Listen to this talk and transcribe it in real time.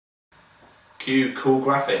Cue cool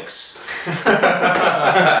graphics.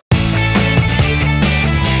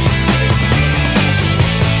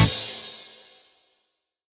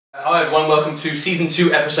 Hi everyone, welcome to Season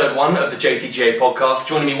 2, Episode 1 of the JTGA podcast.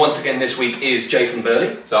 Joining me once again this week is Jason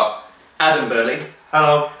Burleigh. What's up? Adam Burleigh.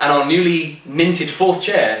 Hello. And our newly minted fourth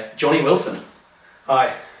chair, Jonny Wilson.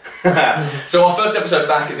 Hi. So our first episode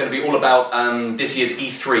back is going to be all about this year's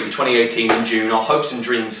E3 2018 in June, our hopes and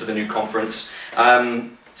dreams for the new conference.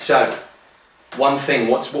 So, one thing,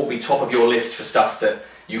 what will be top of your list for stuff that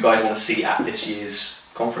you guys want to see at this year's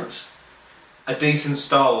conference? A decent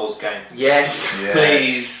Star Wars game. Yes,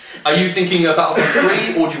 please. Are you thinking about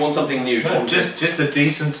Battlefield 3 or do you want something new? No, just a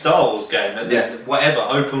decent Star Wars game. Yeah. Whatever,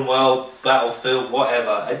 open world, Battlefield,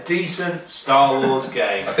 whatever. A decent Star Wars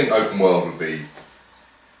game. I think open world would be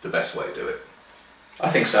the best way to do it. I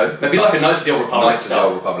think so. Maybe like a Knights of the Old Republic Knights of the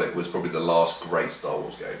Old Republic was probably the last great Star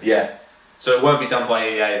Wars game. Yeah. So it won't be done by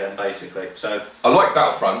EA then, basically. So I like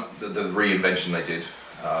Battlefront, the reinvention they did.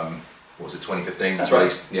 What was it, 2015? That's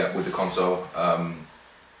right. Yeah, with the console.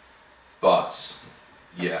 But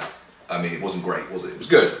yeah, I mean, it wasn't great, was it? It was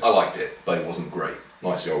good. I liked it, but it wasn't great.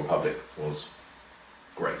 Knights of the Old Republic was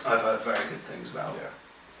great. I've heard very good things about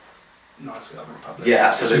Knights of the Old Republic. Yeah,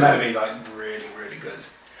 absolutely. It's meant to be like really, really good.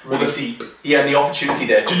 Well, deep. Yeah, and the opportunity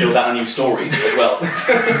there to build out a new story as well.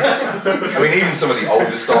 I mean, even some of the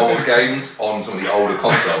older Star Wars games on some of the older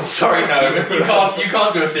consoles. Sorry, no, you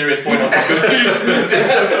can't do a serious point on that.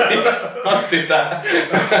 You can't do that.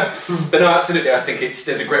 But no, absolutely, I think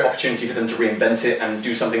there's a great opportunity for them to reinvent it and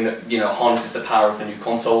do something that harnesses the power of the new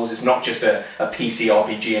consoles. It's not just a PC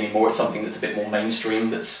RPG anymore. It's something that's a bit more mainstream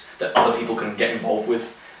that other people can get involved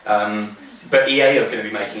with. But EA are going to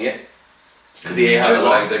be making it. Because EA has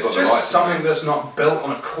just something that's not built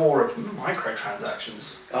on a core of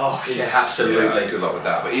microtransactions. Oh, yeah, absolutely. Yeah, good luck with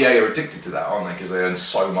that. But EA are addicted to that, aren't they? Because they earn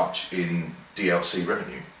so much in DLC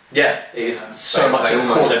revenue. Yeah, it is so much at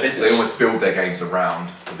the core of their business. They almost build their games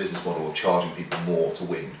around the business model of charging people more to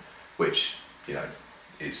win, which,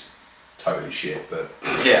 is totally shit, but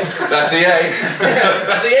yeah, that's EA.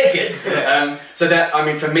 That's EA, kids. So that, I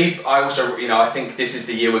mean, for me, I also, I think this is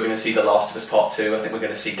the year we're going to see The Last of Us Part 2. I think we're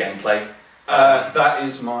going to see gameplay. That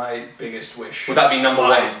is my biggest wish. Would that be number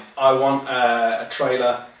one? I want a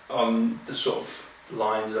trailer on the sort of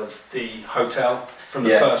lines of the hotel from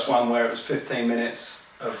the first one, where it was 15 minutes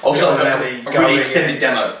of also a really extended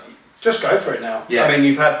demo. Just go for it now. Yeah. I mean,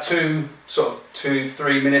 you've had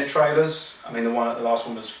 2-3 minute trailers. I mean, the last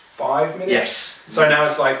one was 5 minutes. Yes. So now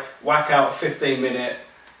it's like whack out a 15-minute,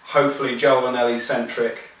 hopefully Joel and Ellie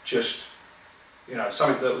centric, just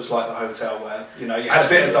something that was like the hotel, where you had a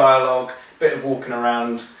bit of dialogue, bit of walking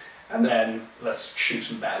around, and then let's shoot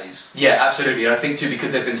some baddies. Yeah, absolutely. And I think too,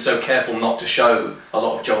 because they've been so careful not to show a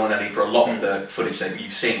lot of Joel and Ellie for a lot of the footage that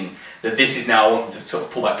you've seen, that this is now, I want to sort of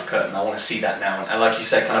pull back the curtain. I want to see that now, and like you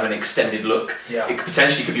said, kind of an extended look. Yeah. It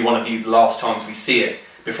potentially could be one of the last times we see it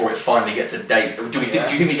before it finally gets a date. Do you think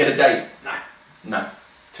we get a date? No.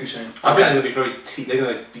 Too soon. I think they're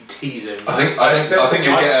going to be teasing. I think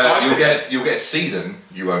you'll get a season.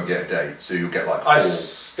 You won't get a date, so you'll get like 4. I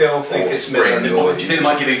still think it's spring. Do you think they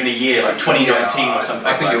might give even a year, like 2019 or something?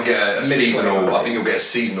 I think you'll get a seasonal. I think you'll get a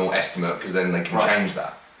seasonal estimate, because then they can change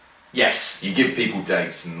that. Yes. You give people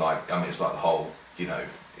dates, and it's like the whole,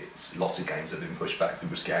 it's lots of games that have been pushed back.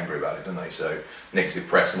 People just get angry about it, don't they? So negative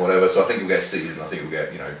press and whatever. So I think you'll get a season. I think you'll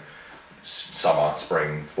get summer,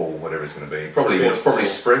 spring, fall, whatever it's going to be. Probably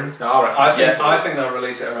spring. No, I think they'll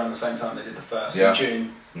release it around the same time they did the first, in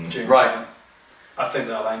June. June. Right. I think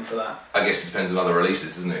they'll aim for that. I guess it depends on other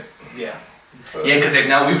releases, doesn't it? Yeah. Yeah, because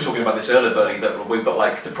now we were talking about this earlier, Burleigh, that we've got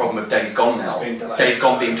like the problem of Days Gone now. It's been delayed. Days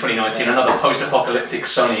Gone being 2019, another post-apocalyptic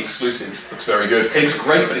Sony exclusive. Looks very good. It's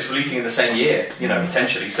great, but it's releasing in the same year,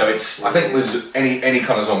 potentially. So it's. I think any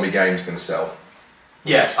kind of zombie game is going to sell.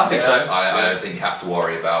 Yeah, I think so. I don't think you have to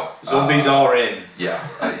worry about zombies are in. Yeah,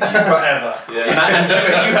 forever. Yeah.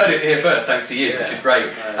 And you heard it here first, thanks to you, which is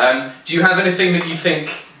great. Do you have anything that you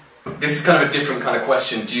think? This is kind of a different kind of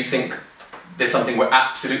question. Do you think there's something we're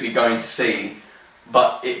absolutely going to see,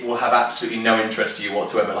 but it will have absolutely no interest to you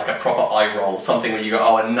whatsoever, like a proper eye roll, something where you go,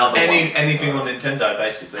 oh, another anything on Nintendo,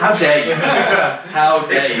 basically. How dare you? How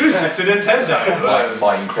dare you? Exclusive to Nintendo.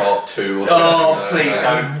 Like Minecraft 2 or something. Oh, please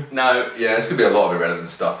don't. No. Yeah, there's going to be a lot of irrelevant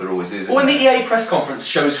stuff. There always is. When the EA press conference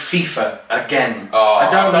shows FIFA again, oh, I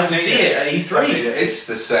don't need to see it at E3. It's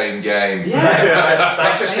the same game. Yeah.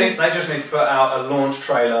 They just need to put out a launch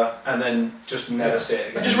trailer and then just never see it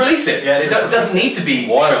again. Just release it. Yeah, it doesn't need to be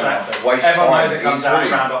shown off. Everyone knows it comes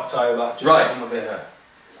out around October. Just right. Get on with it.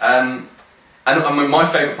 And my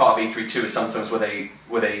favourite part of E3 too is sometimes where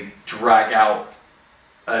they drag out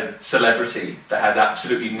a celebrity that has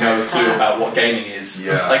absolutely no clue about what gaming is.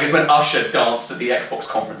 Yeah. Like it's when Usher danced at the Xbox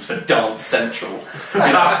conference for Dance Central. You know,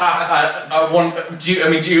 I want.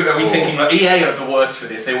 Are we thinking like EA are the worst for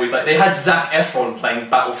this? They always they had Zac Efron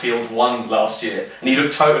playing Battlefield 1 last year, and he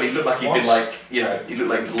looked like he'd been like, you know, he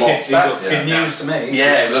looked like he was lost. That's good news to me.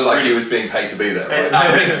 Yeah, It looked like he was being paid to be there. Right?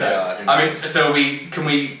 I think so. Yeah, I mean, so can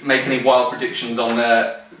we make any wild predictions on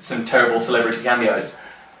some terrible celebrity cameos?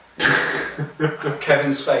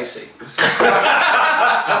 Kevin Spacey.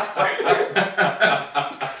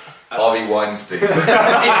 Harvey Weinstein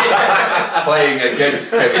playing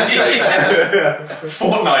against Kevin Spacey.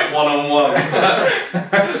 Fortnite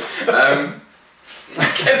 1-on-1.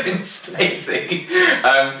 Kevin Spacey.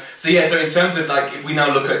 So in terms of if we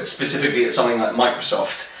now look at specifically at something like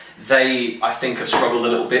Microsoft, they I think have struggled a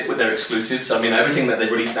little bit with their exclusives. I mean, everything that they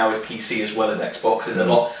release now is PC as well as Xbox. There's a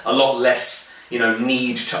lot less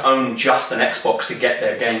need to own just an Xbox to get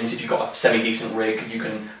their games. If you've got a semi-decent rig, you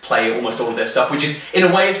can play almost all of their stuff, which is, in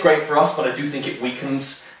a way, it's great for us, but I do think it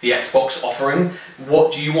weakens the Xbox offering.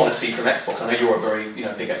 What do you want to see from Xbox? I know you're a very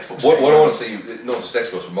big Xbox What I want to see, not just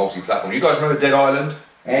Xbox, but multi-platform. You guys remember Dead Island?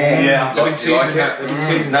 Yeah. They've been teasing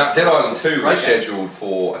that. Dead Island 2 was Okay. scheduled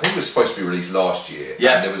for, I think it was supposed to be released last year.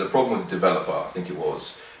 Yeah. And there was a problem with the developer, I think it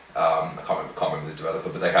was. I can't remember the developer,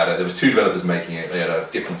 but there was 2 developers making it. They had a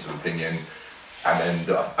difference of opinion. And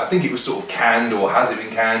then I think it was sort of canned, or has it been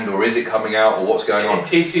canned, or is it coming out, or what's going on?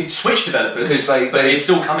 It's Switch developers, but it's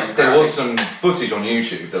still coming. There was some footage on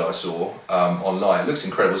YouTube that I saw online. It looks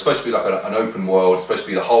incredible. It's supposed to be like an open world. It's supposed to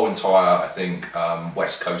be the whole entire, I think,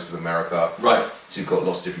 west coast of America. Right. So you've got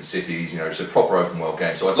lots of different cities. It's a proper open world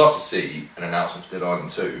game. So I'd love to see an announcement for Dead Island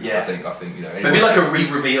 2. Yeah. I think Maybe like a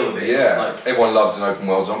re-reveal of it. Yeah. Everyone loves an open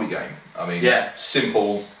world zombie game. I mean, Yeah.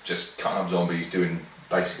 simple, just cutting up zombies, doing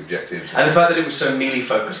basic objectives. And the fact that it was so melee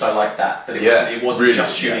focused, I like that. That it wasn't really,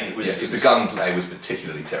 just shooting. It was because the gunplay was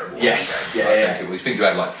particularly terrible. Yes, I think you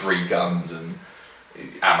had like 3 guns and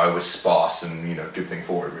ammo was sparse, and good thing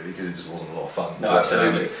for it really, because it just wasn't a lot of fun. No, But,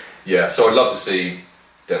 absolutely. So I'd love to see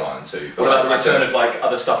Dead Island 2. What about the return of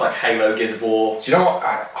other stuff like Halo, Gears of War? Do you know what?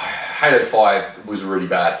 Halo 5 was really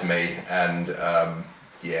bad to me, and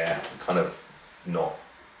kind of not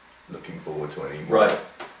looking forward to any more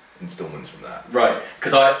installments from that. Right,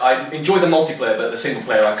 because I enjoyed the multiplayer, but the single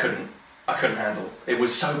player I couldn't handle. It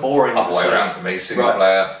was so boring. Other way around for me, single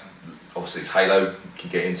player. Obviously, it's Halo. You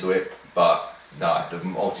can get into it, but no, the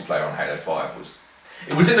multiplayer on Halo 5 was.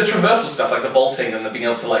 Was it the traversal stuff, like the vaulting and the being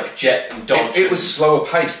able to jet and dodge? It was slower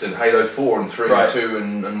paced than Halo 4 and 3 Right. and 2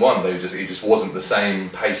 and 1. It just wasn't the same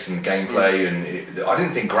pace and gameplay, and I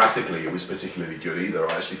didn't think graphically it was particularly good either.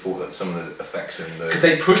 I actually thought that some of the effects in the... Because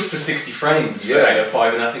they pushed for 60 frames for Halo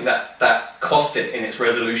 5, and I think that cost it in its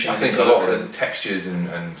resolution. I think a lot of the textures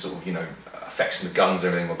and sort of, effects from the guns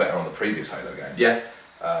and everything were better on the previous Halo games. Yeah.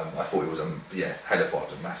 I thought it was, Halo 5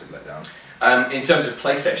 was a massive letdown. In terms of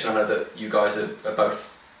PlayStation, I know that you guys are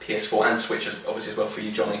both PS4 and Switch, obviously as well for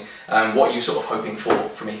you, Johnny. What are you sort of hoping for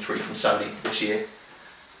from E3 from Sony this year?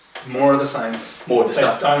 More of the same. More of the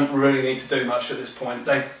stuff. They don't really need to do much at this point.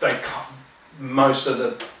 They can't. Most of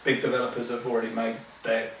the big developers have already made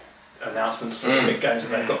their announcements for the big games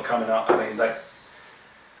that they've got coming up. I mean,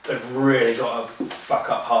 they've really got to fuck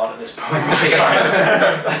up hard at this point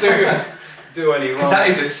to do any wrong. Because that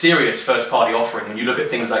is a serious first-party offering. When you look at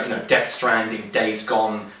things like Death Stranding, Days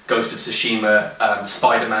Gone, Ghost of Tsushima,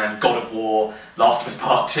 Spider-Man, God of War, Last of Us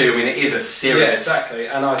Part 2. I mean, it is a serious. Yeah, exactly.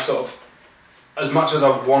 And I sort of, as much as I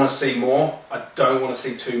want to see more, I don't want to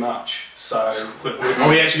see too much. So are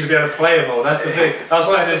we actually going to be able to play them all? That's the thing. I was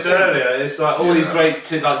saying this earlier. It's like all these great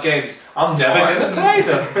games. I'm never going to play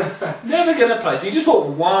them. Never going to play. So you just want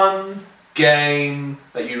one game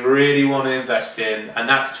that you really want to invest in, and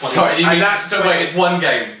that's 20. Sorry, it's one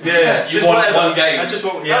game. Yeah, you want one game. I just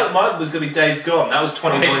want. Yeah. Mine was going to be Days Gone. That was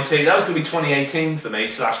 2019. Right. That was going to be 2018 for me /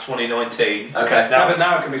 2019. Okay. But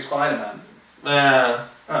now it can be Spider-Man.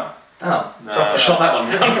 Oh, no. Shot that one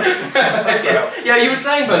down. Yeah, you were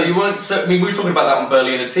saying, buddy, you weren't. So, I mean, we were talking about that on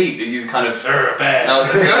Burleigh and a Teat. You kind of.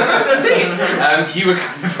 Indeed. You were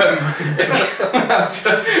kind of.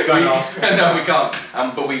 Don't ask. No, we can't.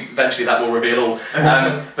 But eventually that will reveal all.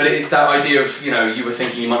 But that idea of you were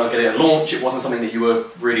thinking you might not get it at launch. It wasn't something that you were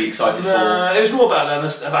really excited for. It was more about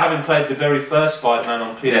having played the very first Spider-Man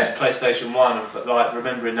on PlayStation 1 and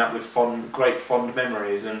remembering that with great fond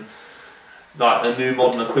memories, and a new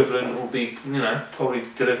modern equivalent will be probably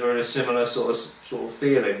delivering a similar sort of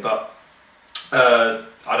feeling, but I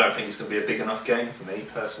don't think it's going to be a big enough game for me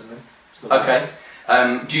personally. Okay.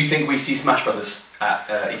 Do you think we see Smash Brothers at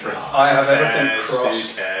E3? I have everything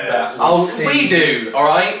crossed. We do. All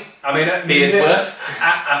right. I mean, at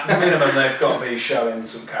minimum, they've got to be showing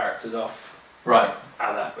some characters off. Right.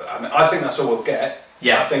 And I think that's all we'll get.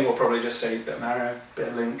 Yeah. I think we'll probably just see a bit of Mario, a bit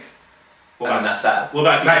of Link. And that's that. What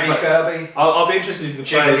about maybe Kirby? I'll be interested if you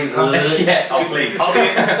can play as Yeah, oh please.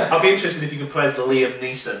 I'll be interested if you can play as Liam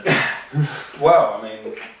Neeson. Well, I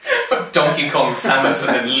mean, Donkey Kong, Samus,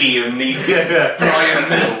 and then Liam Neeson, Brian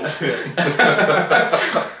Mills.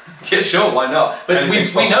 Yeah, sure, why not? But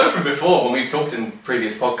we know from before when we've talked in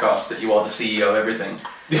previous podcasts that you are the CEO of everything.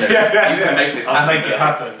 You can make this happen. I'll make it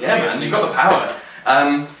happen. Yeah, man, you've got the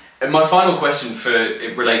power. And my final question for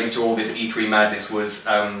relating to all this E3 madness was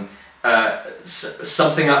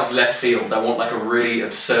something out of left field. I want like a really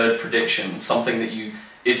absurd prediction, something that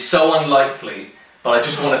is so unlikely. But I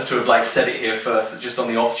just want us to have like said it here first, that just on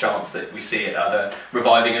the off chance that we see it, either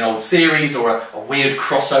reviving an old series or a weird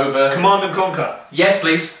crossover. Command and Conquer. Yes,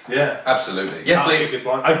 please. Yeah. Absolutely. Yes, That'd please. be a good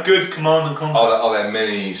one. A good Command and Conquer. Are there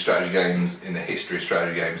many strategy games in the history of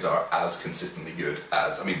strategy games that are as consistently good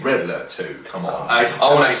as... I mean, Red Alert 2, come on. I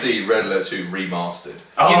want to see Red Alert 2 remastered.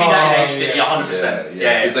 Give me that in HD, 100%.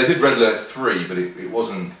 Yeah, because they did Red Alert 3, but it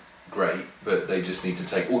wasn't great, but they just need to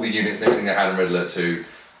take all the units and everything they had in Red Alert 2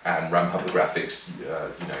 and ramp up the graphics,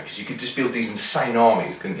 because you could just build these insane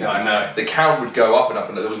armies, couldn't you? Yeah, I know. The count would go up and up,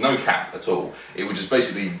 and there was no cap at all. It would just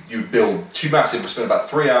basically, you would build two massive, spend about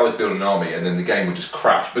 3 hours building an army, and then the game would just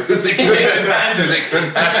crash because it couldn't handle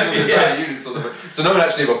the units on the... So no one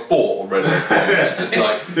actually ever fought on Red Alert 2. It's just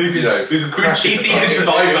like, PC can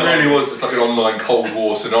survive. It really was just like an online Cold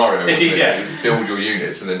War scenario, wasn't it? Yeah. You just build your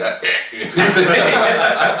units, and then...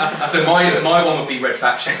 So my one would be Red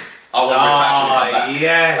Faction. I want Red Faction to come back.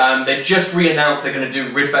 Yes. They've just re-announced they're going to do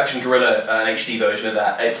Red Faction Guerrilla, an HD version of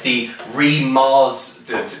that. It's the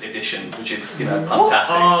remastered edition, which is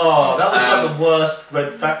fantastic. Oh, that was like the worst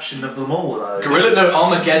Red Faction of them all, though. Guerrilla, no,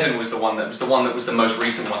 Armageddon was the one that was the most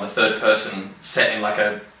recent one, the third person set in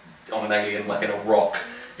on an alien, like in a rock.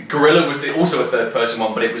 Guerrilla was also a third person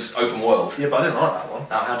one, but it was open world. Yeah, but I didn't like that one.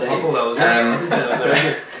 Oh, how dare you? I thought that was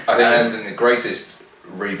good. I think the greatest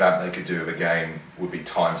revamp they could do of a game would be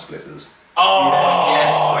Time Splitters.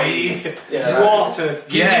 Oh, yes, please. Yeah, what a...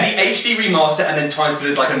 Give me the HD remaster and then Time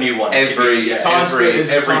Splitters like a new one. Every Time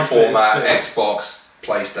Splitters format, too. Xbox,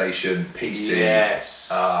 PlayStation, PC. Yes.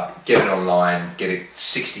 Get it online, get it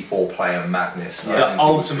 64-player madness. The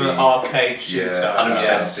ultimate arcade shooter. Yeah,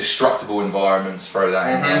 100%. Destructible environments, throw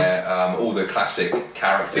that in there. All the classic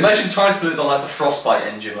characters. Imagine Time Splitters on like the Frostbite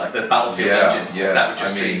engine, like the Battlefield engine. Yeah, that would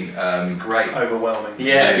just be great. Overwhelming.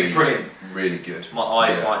 Yeah, really, it'd be brilliant. Really good. My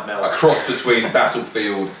eyes might melt. A cross between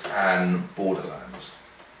Battlefield and Borderlands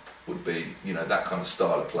would be, that kind of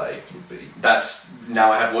style of play would be. That's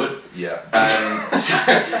now I have wood. Yeah.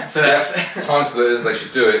 So that's Time Splitters. They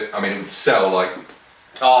should do it. I mean, it would sell like.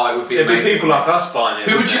 Oh, it would be It'd amazing. be people like us buying it.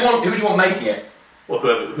 Who would you want making it? Well,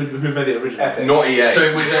 who made it originally? Epic. Not EA. So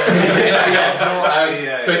it was.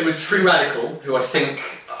 EA. So it was Free Radical, who I think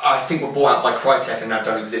were bought out by Crytek and now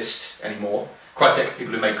don't exist anymore. Crytek,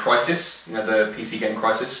 people who made Crysis, the PC game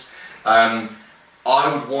Crysis. I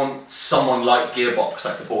would want someone like Gearbox,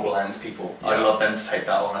 like the Borderlands people. Yeah. I'd love them to take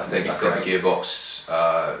that on. I think Gearbox.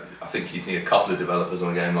 I think you'd need a couple of developers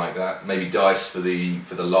on a game like that. Maybe DICE for the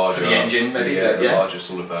larger For the engine, maybe. the larger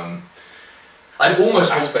sort of I'd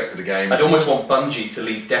almost aspect of the game. I'd almost want Bungie to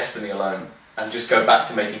leave Destiny alone and just go back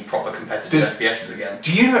to making proper competitive FPSs again.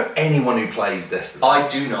 Do you know anyone who plays Destiny? I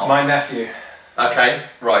do not. My nephew. Okay.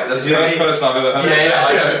 Right, that's Is the first he- person I've ever heard. Yeah,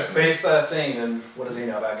 I know. But he's 13, and what does he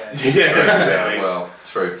know about games? Yeah, well,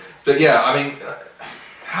 true. But yeah, I mean,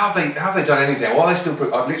 how have they done anything? Why are they still?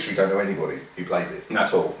 I literally don't know anybody who plays it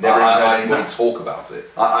at all. Never even heard anybody talk about it.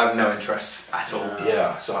 I have no interest at all.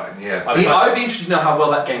 Yeah, so yeah. I'd be interested to know how well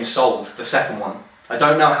that game sold, the second one. I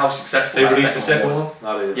don't know how successful They that released the second was. one?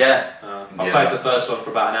 No, they didn't. Yeah. I Yeah. played the first one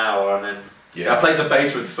for about an hour and then... I played the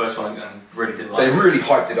beta of the first one and really didn't like They it. really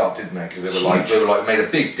hyped it up, didn't they? Because they were like made a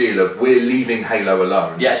big deal of we're leaving Halo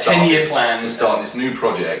alone. Yeah, to start 10-year this- plan. to start this new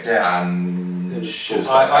project, Yeah. and I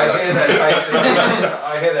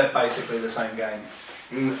hear they're basically the same game.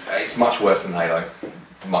 it's much worse than Halo.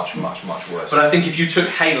 Much worse. But I think if you took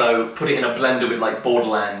Halo, put it in a blender with like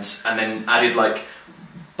Borderlands, and then added like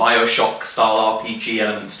Bioshock style RPG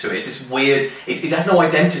elements to it, it's this weird. It has no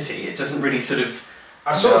identity. It doesn't really sort of.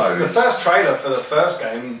 I saw the first trailer for the first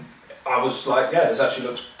game. I was like, yeah, this actually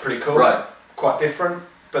looks pretty cool. Right. Quite different.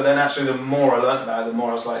 But then actually, the more I learnt about it, the more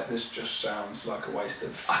I was like, this just sounds like a waste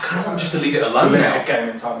of. I kind of want just to leave it alone now. limited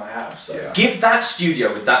gaming time I have. So. Yeah. Give that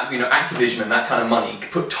studio with that, Activision and that kind of money,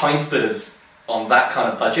 put Time Splitters on that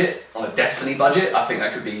kind of budget, on a Destiny budget. I think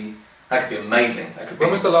that could be amazing. That could be.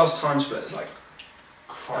 When was the last Time Splitters? Like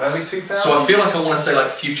Early 2000s. So I feel like I want to say like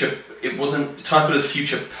future. It wasn't Time Splitter's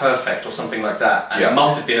Future Perfect or something like that, and Yeah. it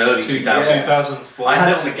must have been early 2000s. 2004. I had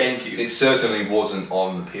it on the GameCube. It certainly wasn't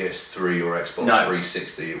on the PS3 or Xbox No.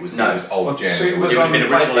 360. It was No. it was old Well, gen. so it It was was, on the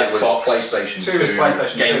original it was Xbox. PlayStation 2 was 2,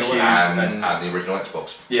 PlayStation 2, GameCube, and the original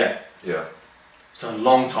Xbox. Yeah, Yeah, so a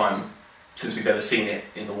long time since we've ever seen it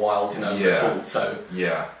in the wild, at all. So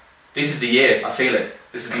yeah. this is the year. I feel it.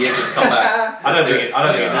 This is the year to come back. I don't think it's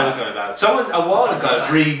Yeah. ever going back. Someone a while ago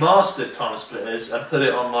remastered Time Splitters and put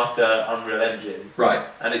it on like a Unreal Engine, Right.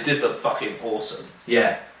 and it did look fucking awesome.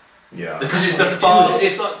 Yeah. Yeah. Because it's the What are you fast, doing?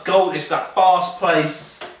 it's like gold, it's that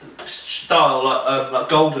fast-paced style, like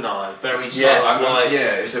GoldenEye, very sort Yeah, of like,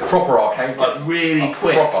 yeah, it's a proper arcade like game. really A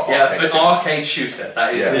quick. proper Yeah, arcade an game. arcade shooter.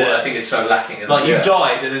 That is Yeah. what I think is so lacking. It's Isn't like it? you Yeah.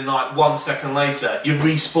 died and then like 1 second later you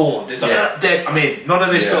respawned. It's like Yeah. dead. I mean, none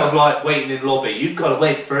of this Yeah. sort of like waiting in lobby. You've got to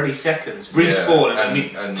wait 30 seconds, respawn,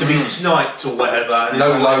 Yeah, and to be sniped or whatever. And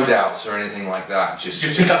no then, like, loadouts or anything like that.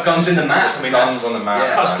 Just pick up guns in the map. I mean, guns that's- on the map.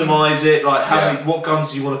 yeah. customize it, like how Yeah. many, what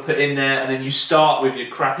guns do you want to put in there, and then you start with your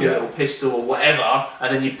crappy Yeah. little pistol or whatever,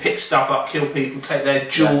 and then you pick stuff up, kill people, take their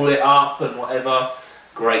jewel it up and whatever.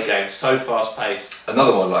 Great game, so fast paced.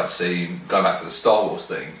 Another one I'd like to see, going back to the Star Wars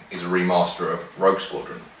thing, is a remaster of Rogue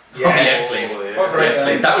Squadron. Yes, please. Yeah. What great Yes, please.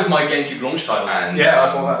 game. That was my GameCube launch title. And Yeah,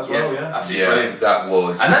 I bought that as well, yeah. Absolutely yeah, brilliant. that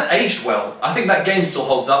was. And that's aged well. I think that game still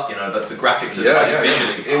holds up. The graphics are yeah,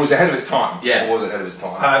 visually. it was ahead of its time. Yeah. It was ahead of its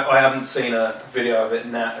time. I haven't seen a video of it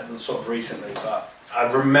now, sort of recently, but I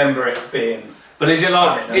remember it being. But is it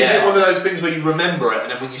like, Stunning, is it yeah. one of those things where you remember it and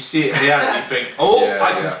then when you see it in reality you think, oh, Yeah,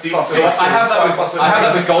 I can yeah. see Plus, it. So I have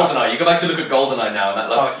that with GoldenEye. You go back to look at GoldenEye now, and that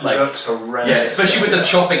looks It like looks horrendous. yeah, especially with the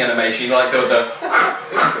chopping animation, like the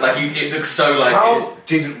like it looks so like. How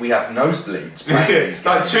didn't we have nosebleeds playing these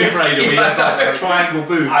Like games? Tomb Raider, we had Yeah. like triangle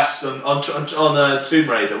boobs on Tomb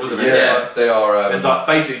Raider, wasn't it? Yeah. They are. It's like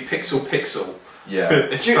basically pixel. yeah.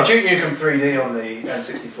 It's Duke like- Nukem 3D on the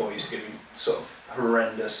N64 used to give me sort of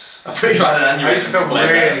horrendous. I'm pretty sure I had an I used to feel aneurysm playing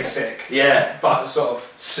really that. sick, Yeah. but sort of.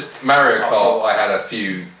 Mario Kart, I had a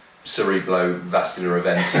few cerebrovascular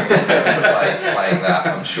events playing that.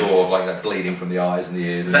 I'm sure, like that bleeding from the eyes and the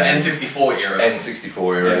ears. Is that N64 era?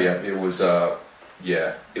 N64 era? Yeah, it was.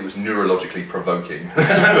 Yeah, it was neurologically provoking.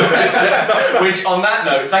 Which, on that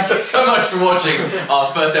note, thank you so much for watching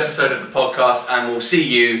our first episode of the podcast, and we'll see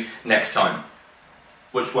you next time.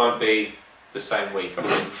 which won't be the same week. I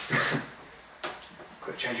mean.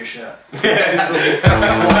 Quick, change your shirt. Yeah,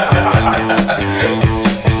 it's all-